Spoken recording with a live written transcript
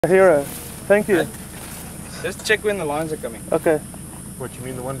Hero, thank you. Just check when the lines are coming. Okay. What, you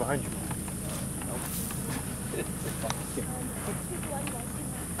mean the one behind you?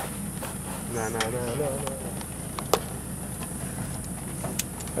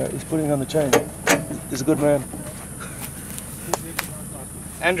 No. He's putting on the chain. He's a good man.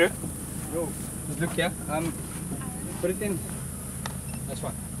 Andrew, just look here. Put it in. That's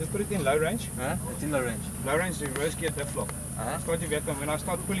fine. Just put it in low range. It's in low range. Low range, the reverse gear diff lock. Start your vehicle. When I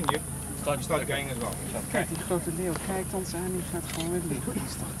start pulling you, start going as well. Kijk, die grote leeuw kijkt ons aan, die gaat gewoon weer liggen. Die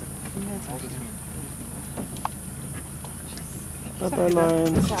staat er net als Bye bye,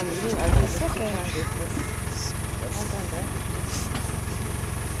 Lions.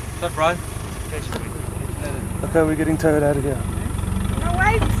 Stop, Brian. Okay, we're getting towed out of here. No,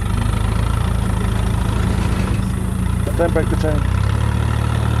 wait! Don't break the chain.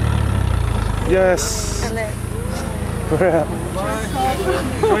 Yes! We're out.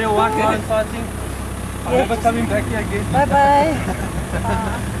 Enjoy your walk and fighting. I'm never coming back here again. Bye bye!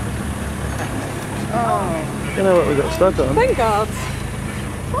 You know what we got stuck on? Thank God!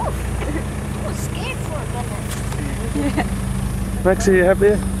 I was scared for a minute. Yeah. Max, are you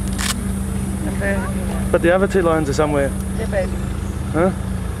happy? But the other two lines are somewhere. Yeah, baby. Huh?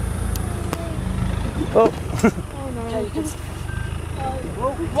 Oh! Oh no.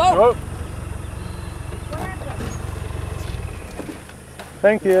 Whoa!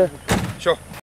 Thank you.